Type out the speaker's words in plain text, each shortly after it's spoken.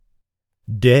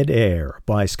Dead Air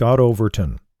by Scott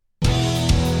Overton.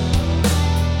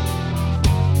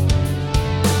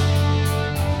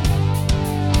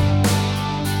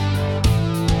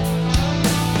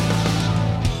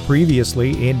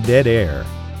 Previously in Dead Air,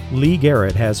 Lee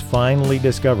Garrett has finally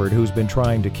discovered who's been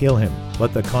trying to kill him,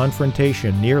 but the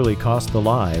confrontation nearly cost the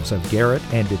lives of Garrett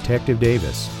and Detective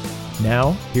Davis.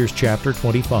 Now, here's Chapter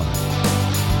 25.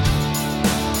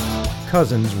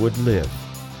 Cousins would live.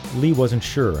 Lee wasn't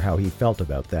sure how he felt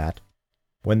about that.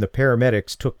 When the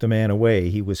paramedics took the man away,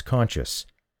 he was conscious.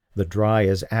 The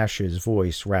dry-as-ashes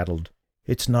voice rattled,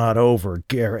 "It's not over,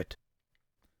 Garrett."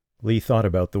 Lee thought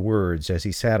about the words as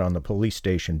he sat on the police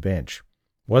station bench.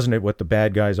 Wasn't it what the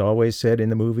bad guys always said in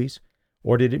the movies?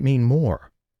 Or did it mean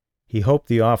more? He hoped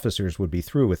the officers would be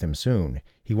through with him soon.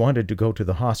 He wanted to go to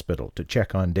the hospital to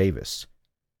check on Davis.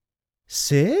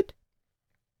 "Sid?"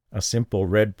 A simple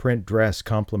red print dress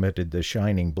complemented the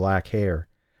shining black hair.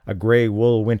 A gray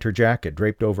wool winter jacket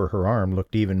draped over her arm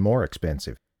looked even more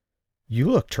expensive. "You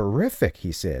look terrific,"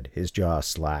 he said, his jaw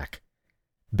slack.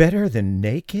 "Better than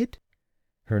naked?"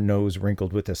 Her nose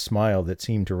wrinkled with a smile that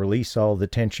seemed to release all the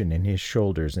tension in his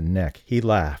shoulders and neck. He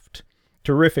laughed.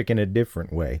 "Terrific in a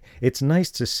different way. It's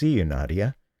nice to see you,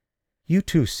 Nadia." "You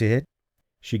too, Sid."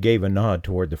 She gave a nod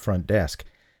toward the front desk.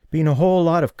 "Been a whole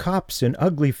lot of cops and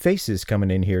ugly faces coming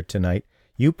in here tonight.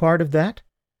 You part of that?"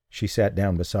 She sat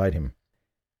down beside him.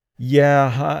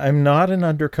 "Yeah, I'm not an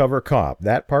undercover cop.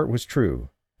 That part was true.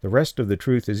 The rest of the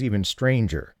truth is even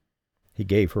stranger." He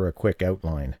gave her a quick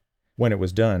outline. When it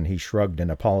was done, he shrugged an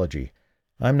apology.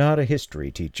 "I'm not a history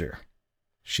teacher."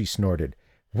 She snorted.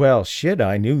 "Well, shit,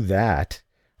 I knew that.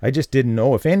 I just didn't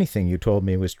know if anything you told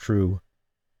me was true."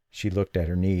 She looked at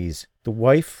her knees. "The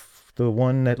wife, the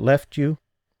one that left you?"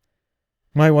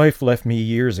 "My wife left me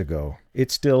years ago.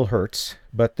 It still hurts,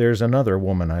 but there's another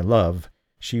woman I love.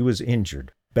 She was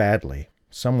injured, badly.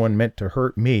 Someone meant to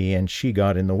hurt me, and she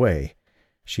got in the way.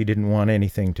 She didn't want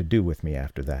anything to do with me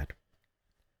after that."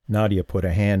 Nadia put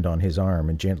a hand on his arm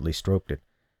and gently stroked it.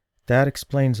 "That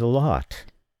explains a lot."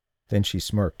 Then she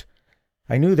smirked.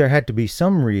 "I knew there had to be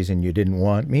some reason you didn't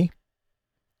want me."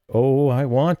 "Oh, I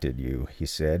wanted you," he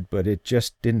said, "but it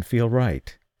just didn't feel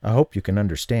right. I hope you can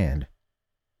understand."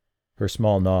 Her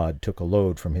small nod took a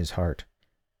load from his heart.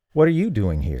 "What are you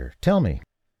doing here? Tell me."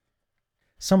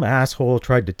 "Some asshole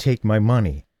tried to take my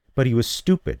money, but he was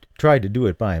stupid, tried to do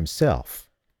it by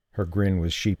himself." Her grin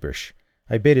was sheepish.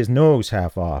 "I bit his nose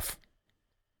half off."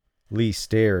 Lee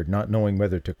stared, not knowing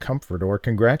whether to comfort or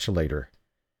congratulate her.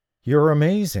 "You're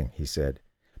amazing," he said.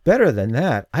 "Better than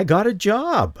that, I got a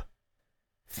job."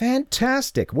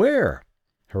 "Fantastic! Where?"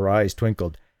 Her eyes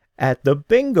twinkled. "At the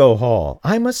bingo hall.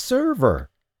 I'm a server."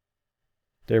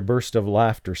 Their burst of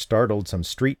laughter startled some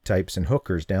street types and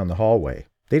hookers down the hallway.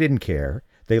 They didn't care.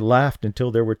 They laughed until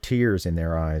there were tears in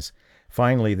their eyes.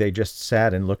 Finally, they just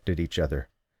sat and looked at each other.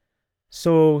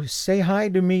 "So, say hi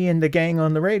to me and the gang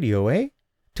on the radio, eh?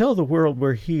 Tell the world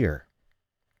we're here."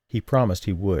 He promised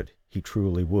he would. He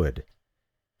truly would.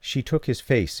 She took his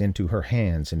face into her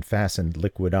hands and fastened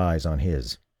liquid eyes on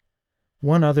his.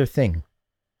 "One other thing.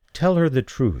 Tell her the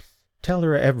truth. Tell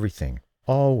her everything.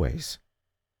 Always."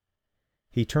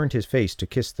 He turned his face to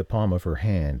kiss the palm of her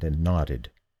hand and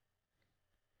nodded.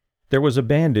 There was a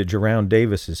bandage around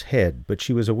Davis's head, but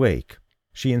she was awake.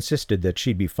 She insisted that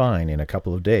she'd be fine in a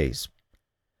couple of days.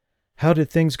 "How did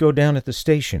things go down at the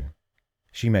station?"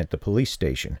 She meant the police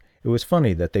station. It was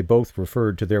funny that they both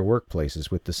referred to their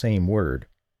workplaces with the same word.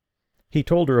 He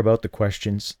told her about the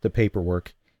questions, the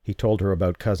paperwork. He told her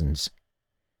about Cousins.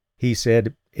 He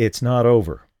said, "It's not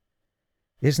over."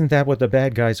 "Isn't that what the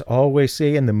bad guys always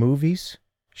say in the movies?"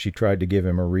 She tried to give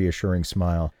him a reassuring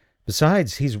smile.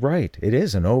 "Besides, he's right. It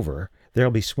isn't over.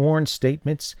 There'll be sworn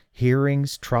statements,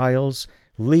 hearings, trials,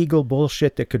 legal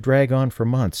bullshit that could drag on for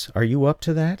months. Are you up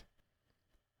to that?"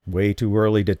 "Way too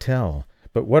early to tell.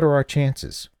 But what are our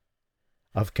chances?"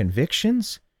 "Of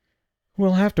convictions?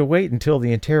 We'll have to wait until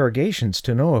the interrogations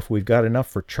to know if we've got enough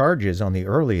for charges on the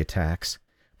early attacks.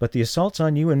 But the assaults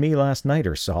on you and me last night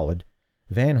are solid.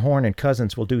 Van Horn and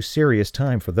Cousins will do serious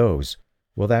time for those.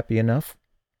 Will that be enough?"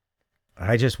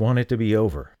 "I just want it to be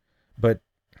over. But,"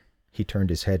 he turned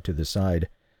his head to the side,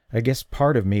 "I guess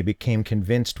part of me became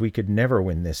convinced we could never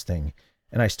win this thing,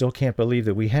 and I still can't believe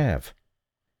that we have."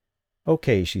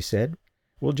 "Okay," she said.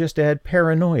 "We'll just add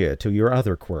paranoia to your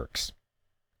other quirks."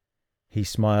 He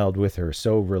smiled with her,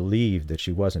 so relieved that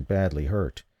she wasn't badly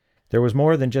hurt. There was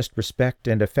more than just respect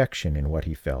and affection in what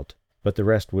he felt, but the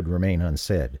rest would remain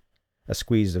unsaid. A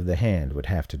squeeze of the hand would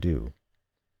have to do.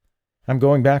 "I'm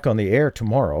going back on the air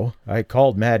tomorrow. I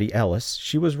called Maddie Ellis.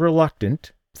 She was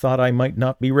reluctant, thought I might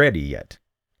not be ready yet."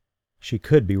 She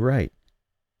could be right.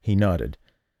 He nodded.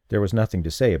 There was nothing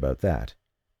to say about that.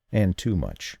 And too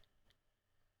much.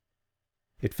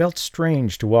 It felt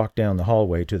strange to walk down the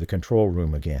hallway to the control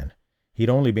room again. He'd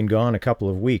only been gone a couple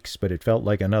of weeks, but it felt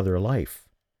like another life.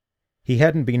 He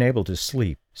hadn't been able to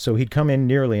sleep, so he'd come in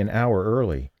nearly an hour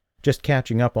early. Just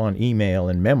catching up on email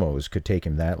and memos could take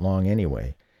him that long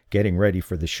anyway. Getting ready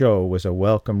for the show was a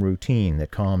welcome routine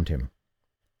that calmed him.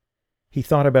 He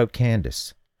thought about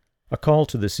Candace. A call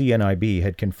to the CNIB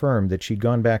had confirmed that she'd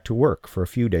gone back to work for a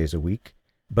few days a week,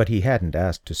 but he hadn't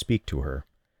asked to speak to her.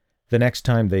 The next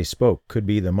time they spoke could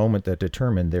be the moment that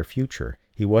determined their future.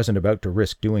 He wasn't about to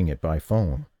risk doing it by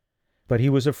phone. But he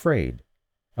was afraid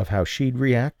of how she'd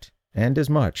react, and as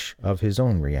much of his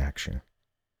own reaction.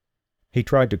 He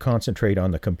tried to concentrate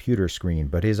on the computer screen,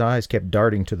 but his eyes kept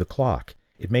darting to the clock.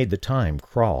 It made the time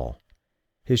crawl.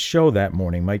 His show that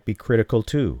morning might be critical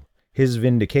too. His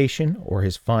vindication or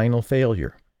his final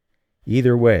failure.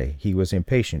 Either way, he was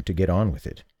impatient to get on with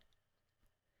it.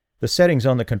 The settings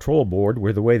on the control board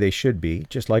were the way they should be,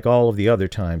 just like all of the other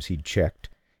times he'd checked.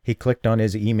 He clicked on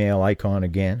his email icon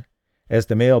again. As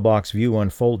the mailbox view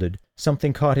unfolded,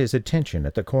 something caught his attention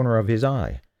at the corner of his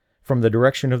eye. From the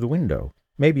direction of the window,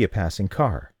 maybe a passing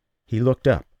car. He looked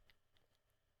up.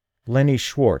 Lenny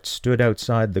Schwartz stood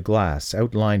outside the glass,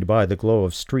 outlined by the glow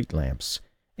of street lamps,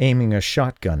 aiming a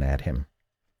shotgun at him.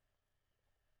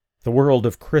 The world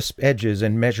of crisp edges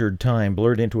and measured time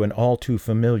blurred into an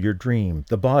all-too-familiar dream,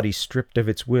 the body stripped of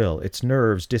its will, its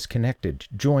nerves disconnected,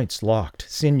 joints locked,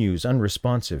 sinews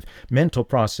unresponsive, mental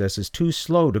processes too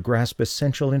slow to grasp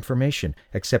essential information,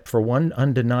 except for one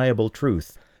undeniable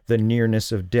truth, the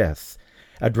nearness of death.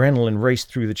 Adrenaline raced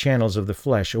through the channels of the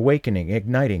flesh, awakening,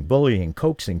 igniting, bullying,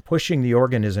 coaxing, pushing the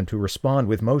organism to respond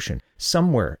with motion,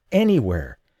 somewhere,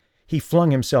 anywhere. He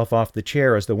flung himself off the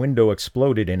chair as the window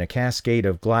exploded in a cascade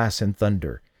of glass and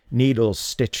thunder. Needles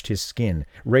stitched his skin.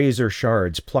 Razor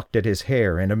shards plucked at his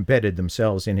hair and embedded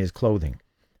themselves in his clothing.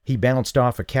 He bounced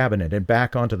off a cabinet and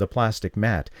back onto the plastic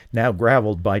mat, now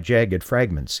graveled by jagged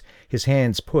fragments. His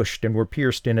hands pushed and were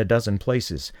pierced in a dozen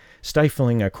places.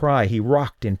 Stifling a cry, he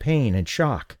rocked in pain and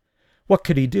shock. What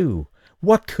could he do?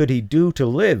 What could he do to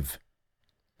live?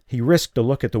 He risked a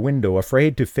look at the window,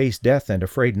 afraid to face death and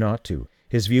afraid not to.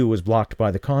 His view was blocked by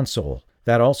the console.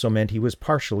 That also meant he was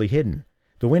partially hidden.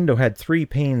 The window had 3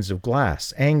 panes of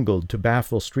glass, angled to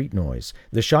baffle street noise.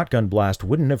 The shotgun blast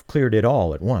wouldn't have cleared it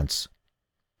all at once.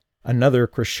 Another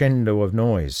crescendo of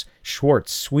noise,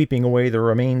 Schwartz sweeping away the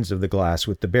remains of the glass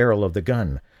with the barrel of the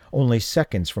gun, only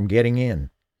seconds from getting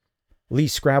in. Lee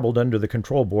scrabbled under the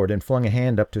control board and flung a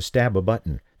hand up to stab a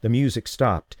button. The music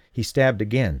stopped. He stabbed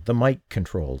again, the mic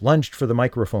control, lunged for the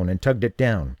microphone and tugged it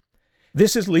down.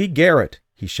 "This is Lee Garrett,"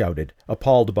 he shouted,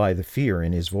 appalled by the fear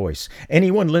in his voice.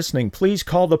 "Anyone listening, please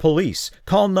call the police.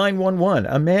 Call 911.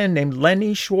 A man named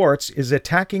Lenny Schwartz is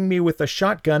attacking me with a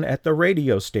shotgun at the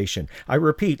radio station. I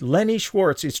repeat, Lenny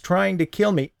Schwartz is trying to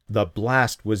kill me." The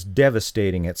blast was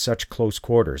devastating at such close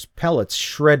quarters. Pellets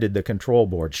shredded the control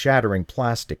board, shattering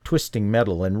plastic, twisting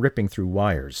metal, and ripping through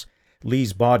wires.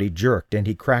 Lee's body jerked, and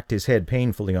he cracked his head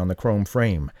painfully on the chrome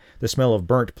frame. The smell of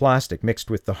burnt plastic mixed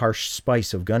with the harsh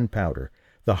spice of gunpowder.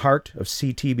 The heart of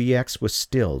CTBX was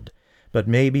stilled, but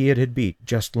maybe it had beat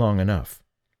just long enough.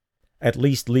 At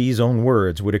least Lee's own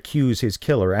words would accuse his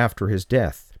killer after his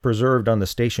death, preserved on the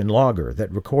station logger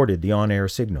that recorded the on-air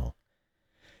signal.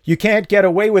 "You can't get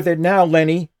away with it now,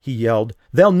 Lenny," he yelled.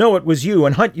 "They'll know it was you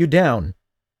and hunt you down."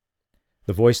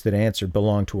 The voice that answered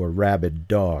belonged to a rabid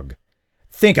dog.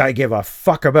 "Think I give a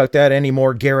fuck about that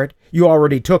anymore, Garrett? You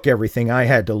already took everything I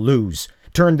had to lose.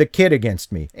 Turned the kid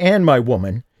against me, and my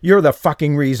woman. You're the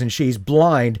fucking reason she's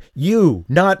blind. You,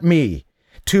 not me.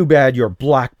 Too bad your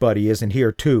black buddy isn't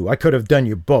here too. I could have done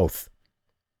you both."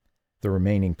 The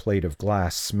remaining plate of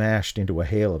glass smashed into a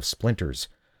hail of splinters.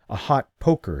 A hot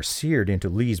poker seared into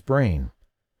Lee's brain.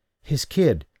 His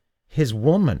kid. His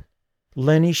woman.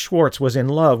 Lenny Schwartz was in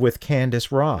love with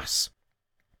Candace Ross.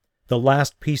 The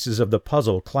last pieces of the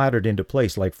puzzle clattered into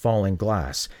place like falling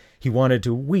glass. He wanted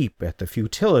to weep at the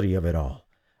futility of it all.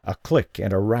 A click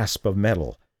and a rasp of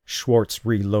metal. Schwartz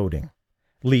reloading.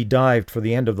 Lee dived for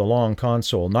the end of the long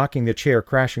console, knocking the chair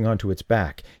crashing onto its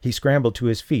back. He scrambled to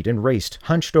his feet and raced,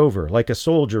 hunched over, like a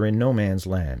soldier in no man's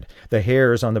land. The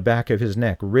hairs on the back of his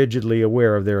neck rigidly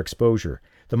aware of their exposure.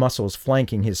 The muscles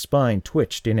flanking his spine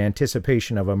twitched in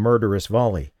anticipation of a murderous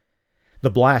volley. The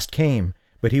blast came,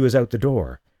 but he was out the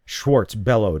door. Schwartz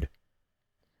bellowed.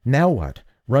 Now what?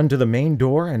 Run to the main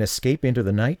door and escape into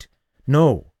the night?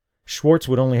 No. Schwartz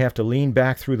would only have to lean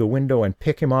back through the window and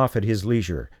pick him off at his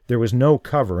leisure. There was no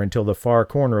cover until the far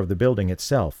corner of the building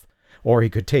itself. Or he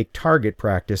could take target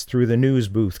practice through the news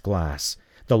booth glass.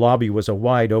 The lobby was a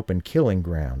wide-open killing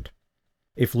ground.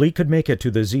 If Lee could make it to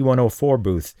the Z-104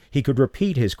 booth, he could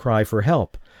repeat his cry for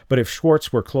help, but if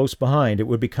Schwartz were close behind, it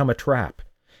would become a trap.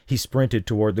 He sprinted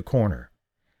toward the corner.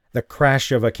 The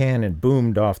crash of a cannon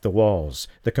boomed off the walls.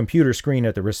 The computer screen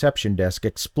at the reception desk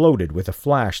exploded with a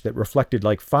flash that reflected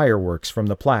like fireworks from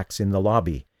the plaques in the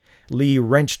lobby. Lee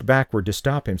wrenched backward to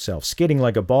stop himself, skidding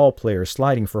like a ball player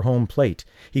sliding for home plate.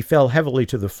 He fell heavily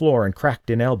to the floor and cracked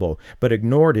an elbow, but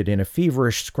ignored it in a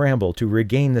feverish scramble to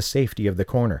regain the safety of the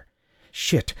corner.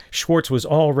 Shit! Schwartz was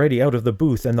already out of the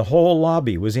booth, and the whole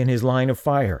lobby was in his line of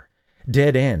fire.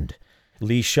 Dead end.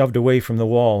 Lee shoved away from the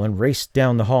wall and raced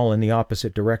down the hall in the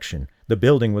opposite direction. The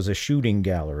building was a shooting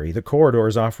gallery, the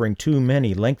corridors offering too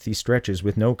many lengthy stretches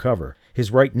with no cover.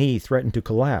 His right knee threatened to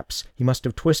collapse. He must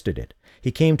have twisted it.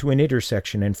 He came to an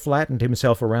intersection and flattened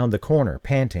himself around the corner,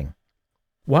 panting.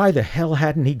 Why the hell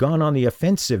hadn't he gone on the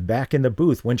offensive back in the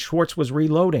booth when Schwartz was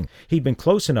reloading? He'd been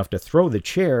close enough to throw the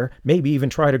chair, maybe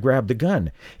even try to grab the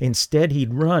gun. Instead,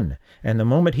 he'd run, and the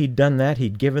moment he'd done that,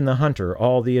 he'd given the hunter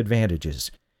all the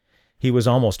advantages. He was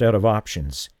almost out of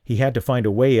options. He had to find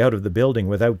a way out of the building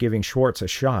without giving Schwartz a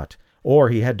shot, or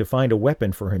he had to find a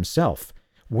weapon for himself.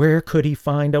 Where could he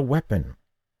find a weapon?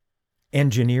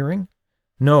 Engineering?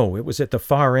 No, it was at the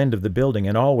far end of the building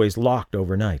and always locked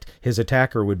overnight. His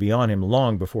attacker would be on him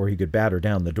long before he could batter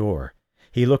down the door.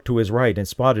 He looked to his right and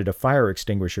spotted a fire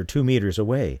extinguisher 2 meters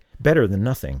away. Better than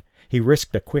nothing. He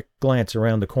risked a quick glance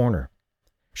around the corner.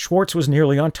 Schwartz was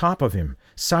nearly on top of him,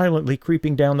 silently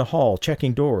creeping down the hall,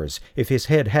 checking doors. If his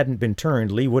head hadn't been turned,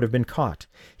 Lee would have been caught.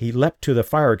 He leapt to the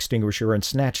fire extinguisher and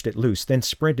snatched it loose, then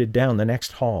sprinted down the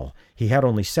next hall. He had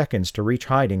only seconds to reach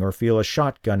hiding or feel a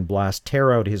shotgun blast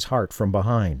tear out his heart from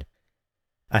behind.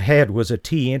 Ahead was a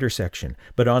T intersection,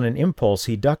 but on an impulse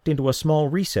he ducked into a small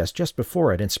recess just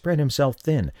before it and spread himself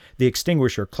thin, the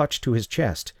extinguisher clutched to his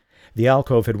chest. The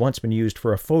alcove had once been used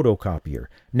for a photocopier.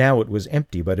 Now it was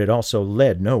empty, but it also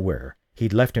led nowhere.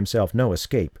 He'd left himself no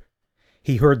escape.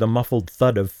 He heard the muffled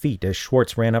thud of feet as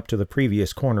Schwartz ran up to the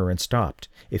previous corner and stopped.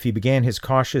 If he began his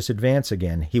cautious advance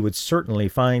again, he would certainly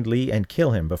find Lee and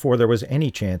kill him before there was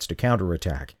any chance to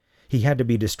counterattack. He had to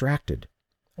be distracted.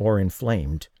 Or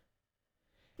inflamed.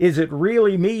 "Is it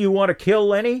really me you want to kill,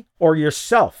 Lenny? Or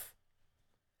yourself?"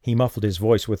 He muffled his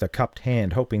voice with a cupped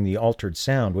hand, hoping the altered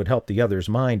sound would help the other's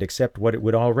mind accept what it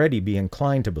would already be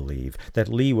inclined to believe, that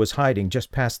Lee was hiding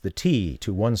just past the T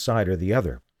to one side or the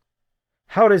other.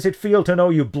 "How does it feel to know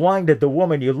you blinded the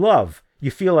woman you love? You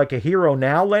feel like a hero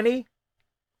now, Lenny?"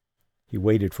 He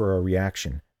waited for a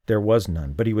reaction. There was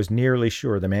none, but he was nearly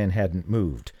sure the man hadn't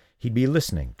moved. He'd be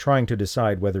listening, trying to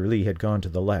decide whether Lee had gone to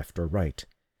the left or right.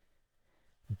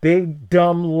 "Big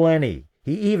dumb Lenny.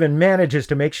 He even manages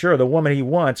to make sure the woman he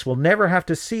wants will never have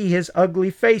to see his ugly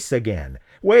face again.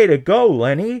 Way to go,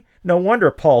 Lenny! No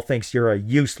wonder Paul thinks you're a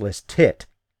useless tit."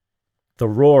 The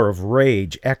roar of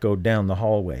rage echoed down the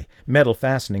hallway. Metal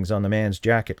fastenings on the man's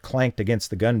jacket clanked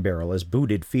against the gun barrel as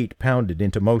booted feet pounded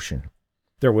into motion.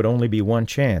 There would only be one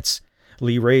chance.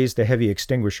 Lee raised the heavy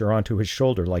extinguisher onto his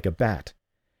shoulder like a bat.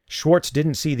 Schwartz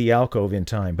didn't see the alcove in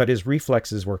time, but his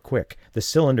reflexes were quick. The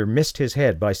cylinder missed his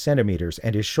head by centimeters,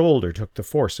 and his shoulder took the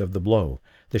force of the blow.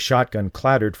 The shotgun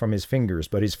clattered from his fingers,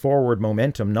 but his forward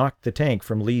momentum knocked the tank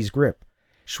from Lee's grip.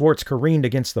 Schwartz careened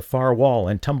against the far wall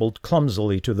and tumbled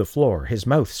clumsily to the floor, his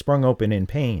mouth sprung open in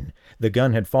pain. The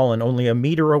gun had fallen only a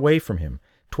meter away from him,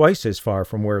 twice as far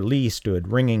from where Lee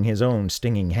stood, wringing his own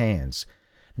stinging hands.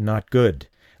 Not good.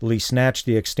 Lee snatched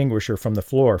the extinguisher from the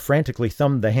floor, frantically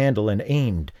thumbed the handle, and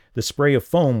aimed. The spray of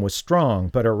foam was strong,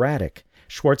 but erratic.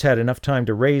 Schwartz had enough time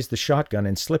to raise the shotgun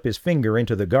and slip his finger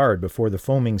into the guard before the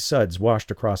foaming suds washed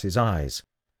across his eyes.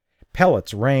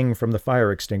 Pellets rang from the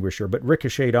fire extinguisher, but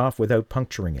ricocheted off without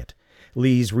puncturing it.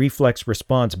 Lee's reflex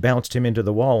response bounced him into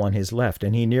the wall on his left,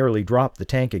 and he nearly dropped the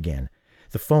tank again.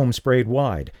 The foam sprayed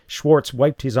wide. Schwartz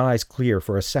wiped his eyes clear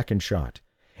for a second shot.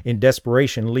 In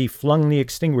desperation, Lee flung the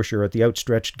extinguisher at the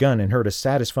outstretched gun and heard a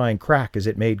satisfying crack as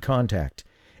it made contact.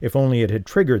 If only it had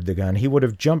triggered the gun, he would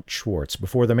have jumped Schwartz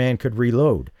before the man could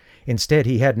reload. Instead,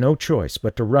 he had no choice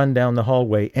but to run down the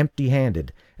hallway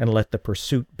empty-handed and let the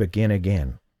pursuit begin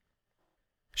again.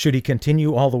 Should he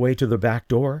continue all the way to the back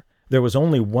door? There was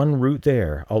only one route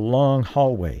there, a long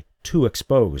hallway, too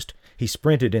exposed. He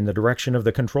sprinted in the direction of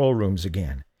the control rooms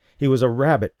again. He was a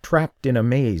rabbit trapped in a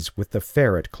maze with the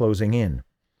ferret closing in.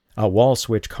 A wall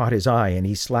switch caught his eye and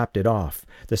he slapped it off.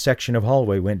 The section of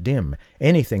hallway went dim.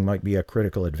 Anything might be a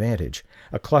critical advantage.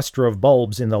 A cluster of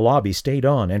bulbs in the lobby stayed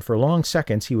on, and for long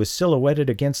seconds he was silhouetted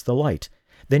against the light.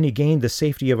 Then he gained the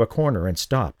safety of a corner and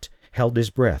stopped, held his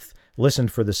breath,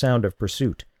 listened for the sound of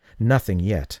pursuit. Nothing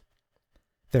yet.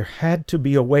 There had to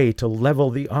be a way to level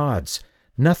the odds.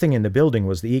 Nothing in the building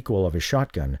was the equal of his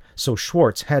shotgun, so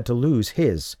Schwartz had to lose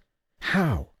his.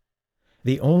 How?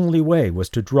 The only way was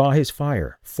to draw his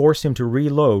fire, force him to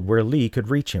reload where Lee could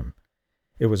reach him.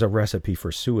 It was a recipe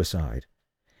for suicide.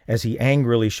 As he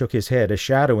angrily shook his head, a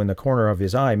shadow in the corner of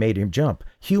his eye made him jump,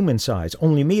 human size,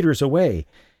 only meters away.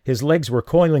 His legs were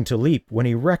coiling to leap when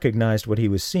he recognized what he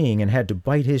was seeing and had to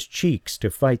bite his cheeks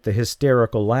to fight the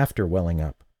hysterical laughter welling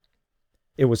up.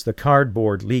 It was the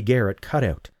cardboard Lee Garrett cut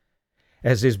out.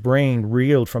 As his brain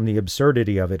reeled from the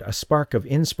absurdity of it, a spark of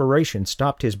inspiration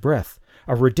stopped his breath.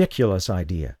 A ridiculous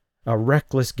idea. A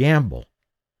reckless gamble.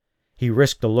 He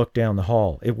risked a look down the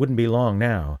hall. It wouldn't be long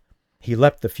now. He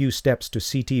leapt the few steps to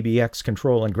CTBX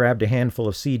control and grabbed a handful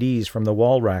of CDs from the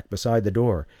wall rack beside the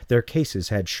door. Their cases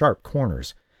had sharp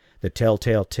corners. The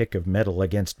telltale tick of metal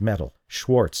against metal.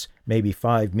 Schwartz, maybe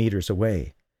 5 meters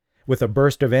away. With a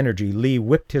burst of energy, Lee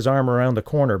whipped his arm around the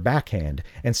corner backhand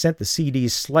and sent the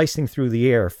CDs slicing through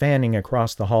the air, fanning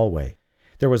across the hallway.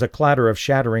 There was a clatter of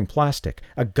shattering plastic,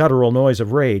 a guttural noise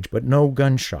of rage, but no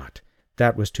gunshot.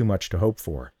 That was too much to hope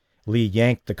for. Lee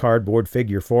yanked the cardboard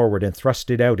figure forward and thrust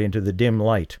it out into the dim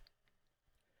light.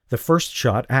 The first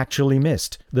shot actually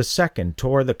missed. The second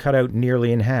tore the cutout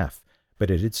nearly in half,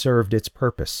 but it had served its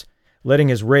purpose. Letting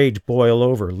his rage boil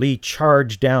over, Lee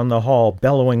charged down the hall,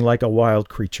 bellowing like a wild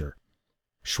creature.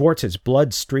 Schwartz's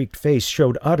blood-streaked face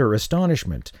showed utter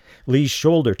astonishment. Lee's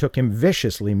shoulder took him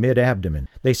viciously mid-abdomen.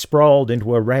 They sprawled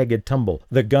into a ragged tumble.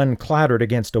 The gun clattered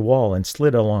against a wall and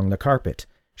slid along the carpet.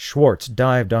 Schwartz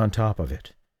dived on top of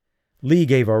it. Lee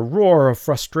gave a roar of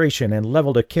frustration and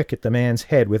leveled a kick at the man's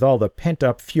head with all the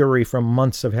pent-up fury from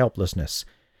months of helplessness.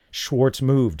 Schwartz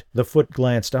moved. The foot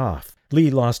glanced off. Lee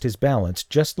lost his balance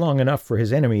just long enough for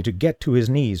his enemy to get to his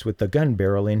knees with the gun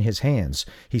barrel in his hands.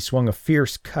 He swung a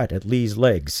fierce cut at Lee's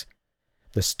legs.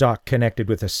 The stock connected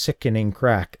with a sickening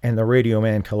crack, and the radio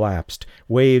man collapsed.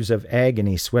 Waves of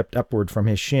agony swept upward from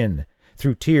his shin.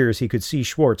 Through tears he could see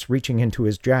Schwartz reaching into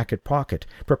his jacket pocket,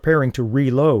 preparing to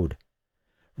reload.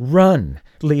 Run!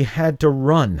 Lee had to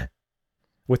run!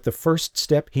 With the first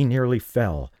step he nearly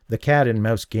fell. The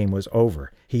cat-and-mouse game was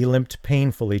over. He limped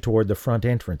painfully toward the front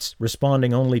entrance,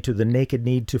 responding only to the naked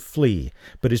need to flee.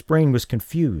 But his brain was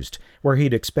confused. Where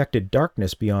he'd expected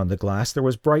darkness beyond the glass, there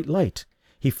was bright light.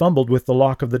 He fumbled with the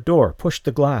lock of the door, pushed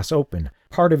the glass open.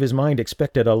 Part of his mind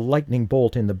expected a lightning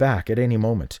bolt in the back at any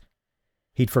moment.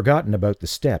 He'd forgotten about the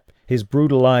step. His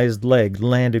brutalized leg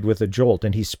landed with a jolt,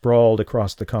 and he sprawled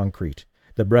across the concrete.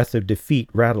 The breath of defeat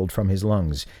rattled from his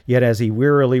lungs, yet as he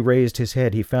wearily raised his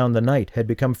head he found the night had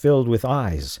become filled with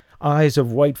eyes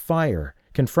of white fire,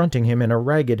 confronting him in a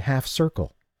ragged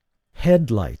half-circle.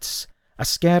 Headlights! A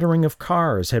scattering of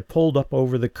cars had pulled up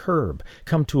over the curb,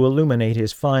 come to illuminate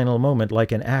his final moment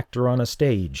like an actor on a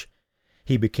stage.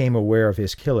 He became aware of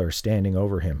his killer standing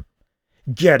over him.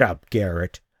 "Get up,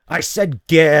 Garrett! I said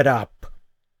get up!"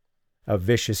 A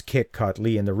vicious kick caught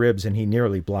Lee in the ribs and he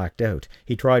nearly blacked out.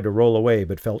 He tried to roll away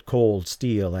but felt cold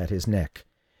steel at his neck.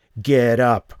 "Get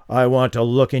up! I want to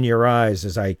look in your eyes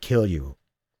as I kill you."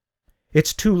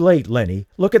 "It's too late, Lenny.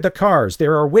 Look at the cars.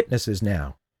 There are witnesses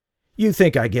now." "You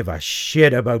think I give a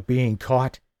shit about being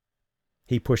caught?"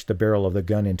 He pushed the barrel of the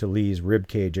gun into Lee's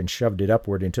ribcage and shoved it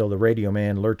upward until the radio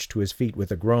man lurched to his feet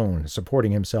with a groan,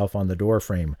 supporting himself on the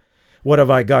doorframe. "What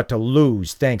have I got to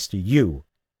lose thanks to you?"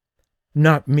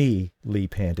 "Not me," Lee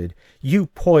panted. "You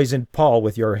poisoned Paul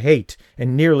with your hate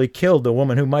and nearly killed the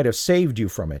woman who might have saved you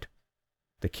from it."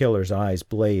 The killer's eyes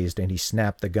blazed and he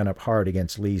snapped the gun up hard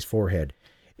against Lee's forehead.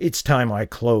 "It's time I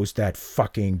closed that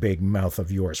fucking big mouth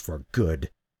of yours for good."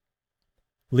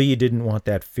 Lee didn't want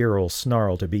that feral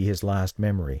snarl to be his last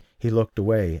memory. He looked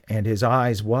away, and his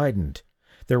eyes widened.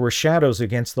 There were shadows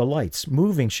against the lights,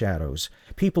 moving shadows.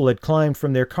 People had climbed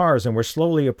from their cars and were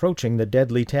slowly approaching the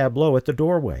deadly tableau at the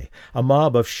doorway, a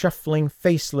mob of shuffling,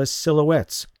 faceless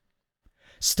silhouettes.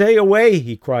 "Stay away!"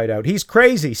 he cried out. "He's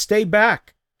crazy! Stay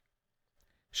back!"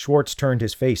 Schwartz turned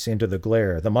his face into the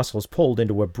glare. The muscles pulled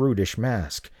into a brutish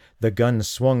mask. The gun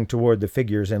swung toward the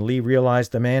figures, and Lee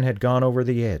realized the man had gone over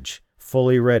the edge,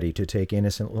 fully ready to take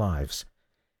innocent lives.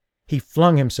 He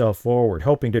flung himself forward,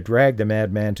 hoping to drag the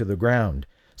madman to the ground.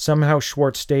 Somehow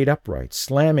Schwartz stayed upright,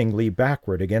 slamming Lee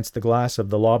backward against the glass of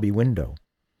the lobby window.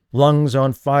 Lungs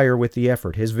on fire with the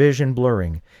effort, his vision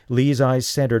blurring, Lee's eyes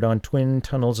centered on twin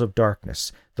tunnels of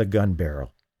darkness, the gun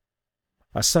barrel.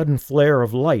 A sudden flare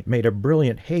of light made a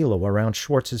brilliant halo around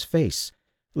Schwartz's face.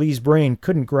 Lee's brain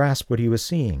couldn't grasp what he was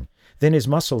seeing. Then his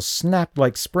muscles snapped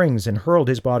like springs and hurled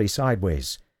his body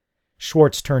sideways.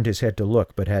 Schwartz turned his head to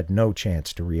look, but had no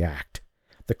chance to react.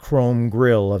 The chrome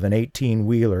grille of an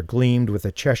 18-wheeler gleamed with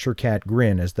a Cheshire Cat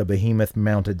grin as the behemoth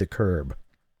mounted the curb.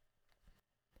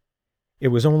 It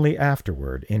was only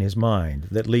afterward, in his mind,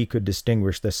 that Lee could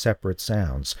distinguish the separate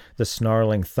sounds, the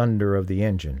snarling thunder of the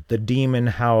engine, the demon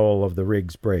howl of the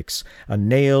rig's brakes, a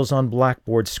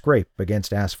nails-on-blackboard scrape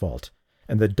against asphalt,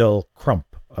 and the dull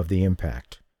crump of the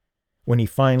impact. When he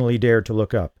finally dared to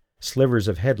look up, slivers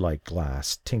of headlight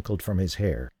glass tinkled from his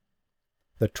hair.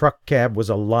 The truck cab was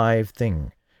a live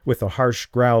thing. With a harsh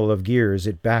growl of gears,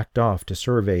 it backed off to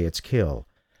survey its kill.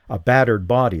 A battered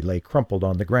body lay crumpled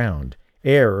on the ground.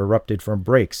 Air erupted from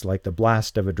brakes like the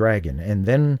blast of a dragon, and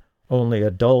then only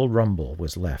a dull rumble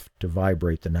was left to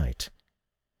vibrate the night.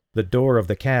 The door of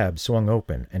the cab swung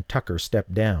open, and Tucker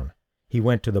stepped down. He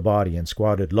went to the body and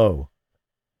squatted low.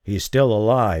 "He's still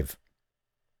alive."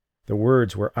 The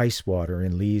words were ice water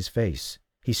in Lee's face.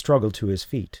 He struggled to his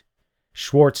feet.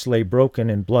 Schwartz lay broken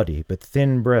and bloody, but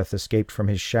thin breath escaped from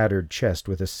his shattered chest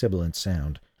with a sibilant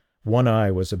sound. One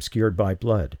eye was obscured by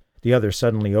blood. The other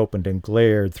suddenly opened and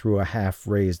glared through a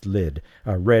half-raised lid,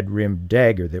 a red-rimmed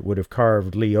dagger that would have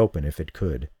carved Lee open if it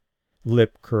could.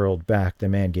 Lip curled back, the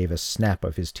man gave a snap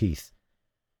of his teeth.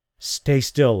 "Stay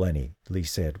still, Lenny," Lee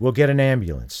said. "We'll get an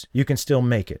ambulance. You can still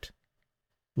make it."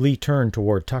 Lee turned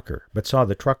toward Tucker, but saw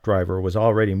the truck driver was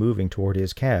already moving toward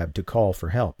his cab to call for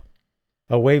help.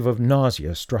 A wave of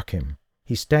nausea struck him.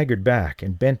 He staggered back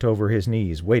and bent over his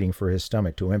knees, waiting for his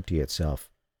stomach to empty itself.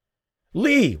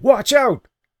 "Lee, watch out!"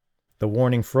 The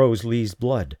warning froze Lee's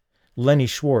blood. Lenny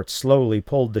Schwartz slowly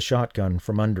pulled the shotgun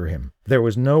from under him. There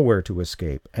was nowhere to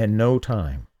escape, and no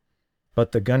time.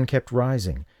 But the gun kept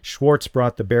rising. Schwartz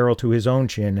brought the barrel to his own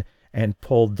chin and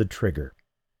pulled the trigger.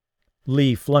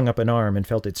 Lee flung up an arm and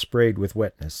felt it sprayed with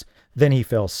wetness. Then he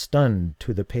fell stunned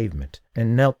to the pavement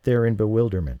and knelt there in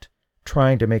bewilderment,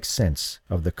 trying to make sense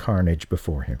of the carnage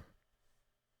before him.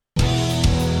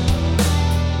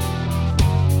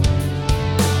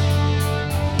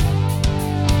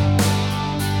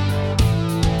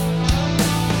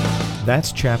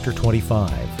 That's Chapter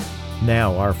 25.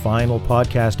 Now our final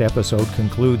podcast episode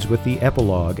concludes with the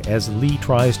epilogue as Lee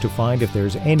tries to find if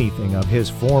there's anything of his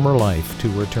former life to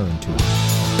return to.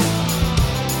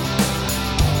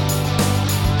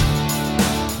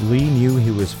 Lee knew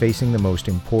he was facing the most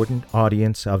important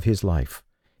audience of his life.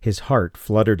 His heart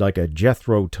fluttered like a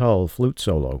Jethro Tull flute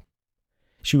solo.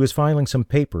 She was filing some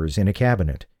papers in a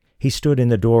cabinet. He stood in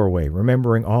the doorway,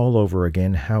 remembering all over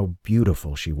again how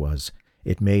beautiful she was.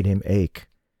 It made him ache.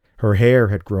 Her hair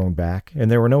had grown back,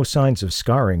 and there were no signs of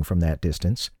scarring from that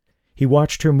distance. He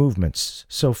watched her movements,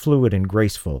 so fluid and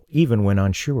graceful, even when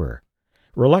unsure.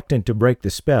 Reluctant to break the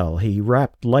spell, he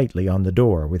rapped lightly on the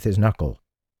door with his knuckle.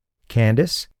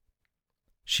 "Candace?"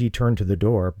 She turned to the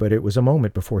door, but it was a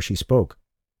moment before she spoke.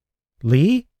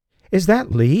 "Lee? Is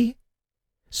that Lee?"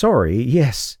 "Sorry,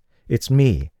 yes, it's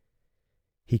me."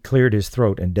 He cleared his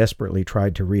throat and desperately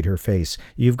tried to read her face.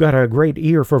 "You've got a great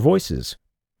ear for voices."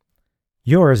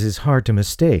 "Yours is hard to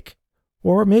mistake.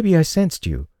 Or maybe I sensed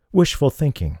you. Wishful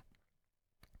thinking."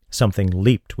 Something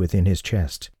leaped within his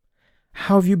chest.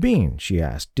 "How have you been?" she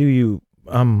asked. "Do you,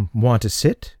 want to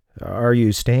sit? Are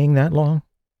you staying that long?"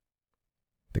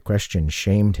 The question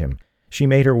shamed him. She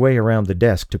made her way around the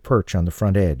desk to perch on the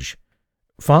front edge.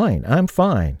 "Fine, I'm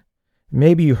fine.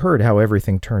 Maybe you heard how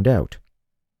everything turned out."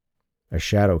 A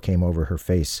shadow came over her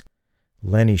face.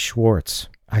 "Lenny Schwartz.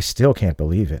 I still can't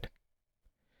believe it."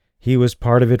 "He was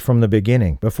part of it from the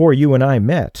beginning, before you and I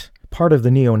met, part of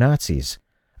the neo-Nazis.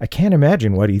 I can't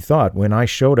imagine what he thought when I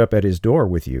showed up at his door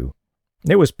with you.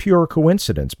 It was pure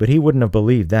coincidence, but he wouldn't have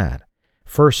believed that.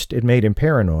 First, it made him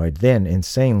paranoid, then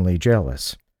insanely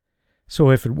jealous. So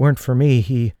if it weren't for me,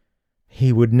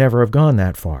 he would never have gone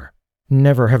that far,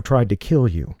 never have tried to kill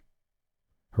you."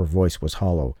 Her voice was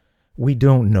hollow. "We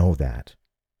don't know that."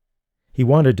 He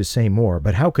wanted to say more,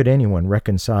 but how could anyone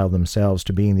reconcile themselves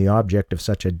to being the object of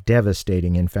such a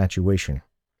devastating infatuation?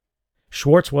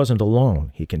 "Schwartz wasn't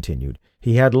alone," he continued.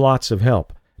 "He had lots of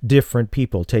help, different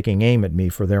people taking aim at me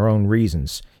for their own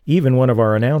reasons. Even one of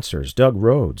our announcers, Doug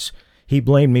Rhodes. He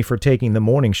blamed me for taking the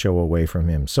morning show away from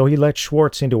him, so he let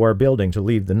Schwartz into our building to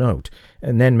leave the note,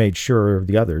 and then made sure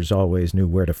the others always knew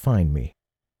where to find me."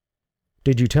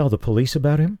 "Did you tell the police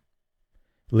about him?"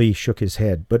 Lee shook his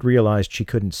head, but realized she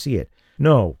couldn't see it.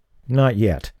 "No, not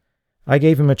yet. I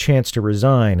gave him a chance to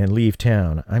resign and leave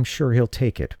town. I'm sure he'll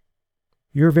take it."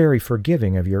 "You're very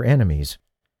forgiving of your enemies."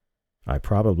 "I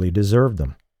probably deserved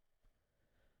them."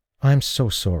 "I'm so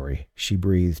sorry," she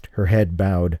breathed, her head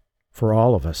bowed. "For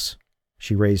all of us."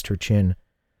 She raised her chin.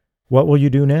 "What will you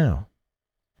do now?"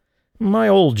 "My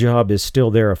old job is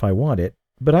still there if I want it,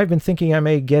 but I've been thinking I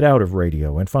may get out of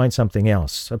radio and find something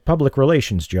else, a public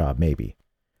relations job, maybe."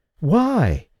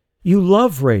 "Why? You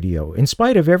love radio, in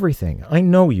spite of everything. I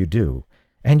know you do.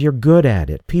 And you're good at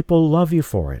it. People love you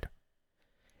for it."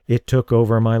 "It took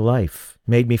over my life,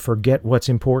 made me forget what's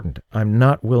important. I'm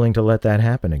not willing to let that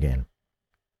happen again."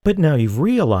 "But now you've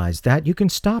realized that, you can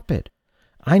stop it.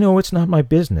 I know it's not my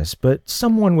business, but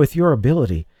someone with your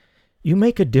ability, you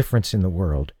make a difference in the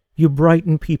world. You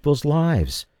brighten people's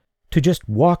lives. To just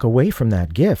walk away from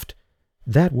that gift,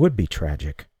 that would be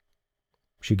tragic."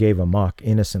 She gave a mock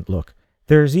innocent look.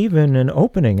 "There's even an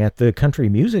opening at the country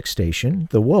music station,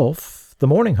 the Wolf. The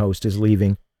morning host is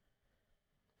leaving."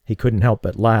 He couldn't help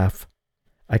but laugh.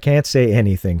 "I can't say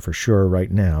anything for sure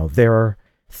right now. There are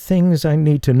things I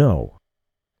need to know."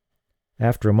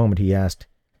 After a moment he asked,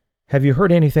 "Have you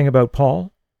heard anything about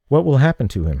Paul? What will happen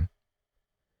to him?"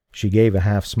 She gave a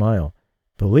half smile.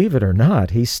 "Believe it or not,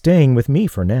 he's staying with me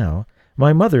for now.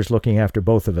 My mother's looking after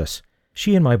both of us.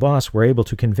 She and my boss were able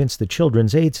to convince the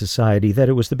Children's Aid Society that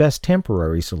it was the best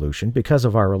temporary solution because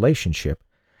of our relationship.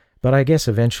 But I guess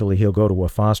eventually he'll go to a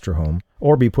foster home,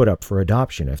 or be put up for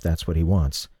adoption if that's what he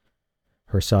wants."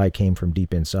 Her sigh came from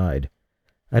deep inside.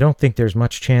 "I don't think there's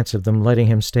much chance of them letting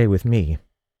him stay with me."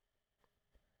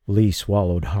 Lee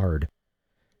swallowed hard.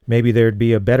 Maybe there'd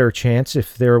be a better chance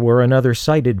if there were another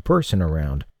sighted person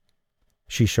around.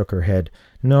 She shook her head.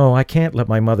 "No, I can't let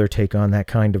my mother take on that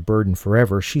kind of burden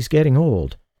forever. She's getting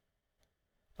old."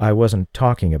 "I wasn't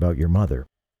talking about your mother."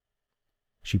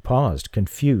 She paused,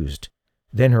 confused.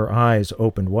 Then her eyes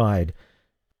opened wide.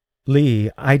 "Lee,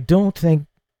 I don't think—"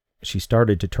 She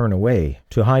started to turn away,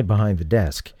 to hide behind the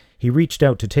desk. He reached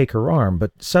out to take her arm,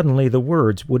 but suddenly the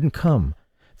words wouldn't come.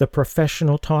 The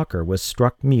professional talker was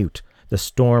struck mute, the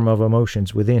storm of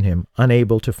emotions within him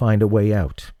unable to find a way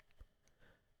out.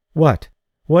 "What?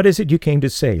 What is it you came to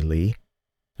say, Lee?"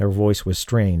 Her voice was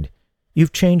strained.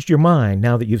 "You've changed your mind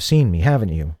now that you've seen me,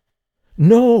 haven't you?"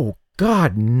 "No!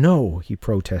 God, no!" he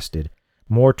protested.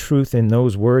 More truth in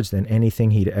those words than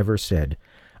anything he'd ever said.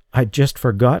 "I'd just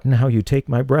forgotten how you take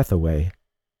my breath away."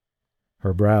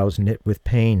 Her brows knit with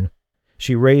pain.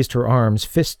 She raised her arms,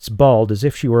 fists balled as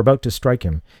if she were about to strike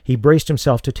him. He braced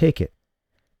himself to take it.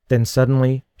 Then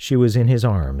suddenly she was in his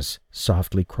arms,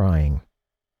 softly crying.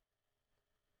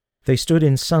 They stood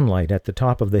in sunlight at the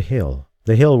top of the hill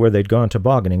where they'd gone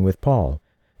tobogganing with Paul.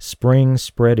 Spring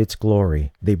spread its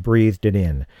glory. They breathed it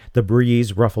in. The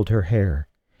breeze ruffled her hair.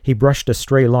 He brushed a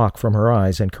stray lock from her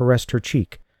eyes and caressed her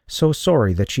cheek, so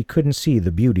sorry that she couldn't see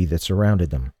the beauty that surrounded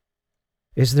them.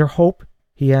 "Is there hope?"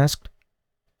 he asked.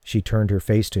 She turned her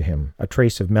face to him, a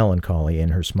trace of melancholy in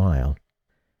her smile.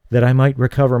 "That I might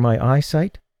recover my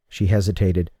eyesight?" She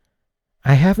hesitated.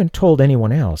 "I haven't told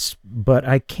anyone else, but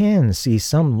I can see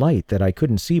some light that I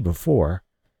couldn't see before."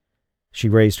 She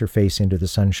raised her face into the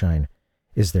sunshine.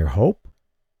 "Is there hope?"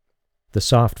 The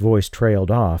soft voice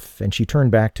trailed off, and she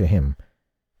turned back to him.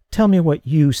 "Tell me what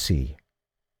you see."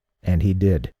 And he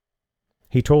did.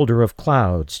 He told her of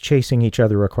clouds chasing each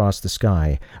other across the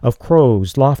sky, of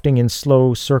crows lofting in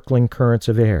slow, circling currents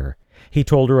of air. He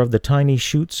told her of the tiny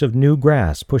shoots of new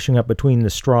grass pushing up between the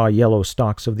straw-yellow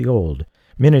stalks of the old,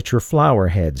 miniature flower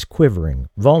heads quivering,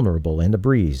 vulnerable in the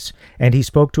breeze, and he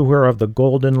spoke to her of the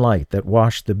golden light that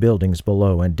washed the buildings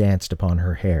below and danced upon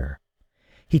her hair.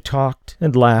 He talked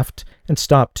and laughed and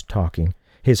stopped talking,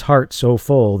 his heart so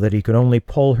full that he could only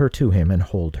pull her to him and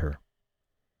hold her.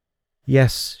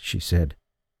 "Yes," she said,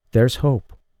 "there's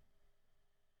hope."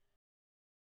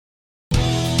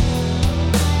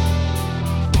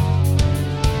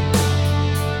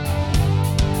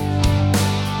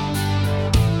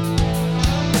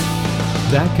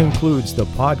 That concludes the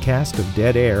podcast of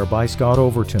Dead Air by Scott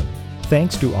Overton.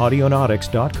 Thanks to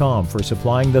Audionautics.com for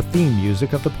supplying the theme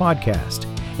music of the podcast.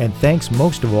 And thanks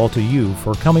most of all to you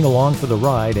for coming along for the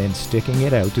ride and sticking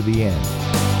it out to the end.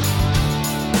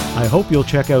 I hope you'll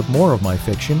check out more of my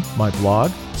fiction, my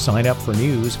blog, sign up for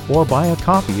news, or buy a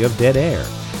copy of Dead Air.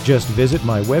 Just visit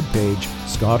my webpage,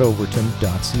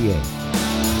 scottoverton.ca.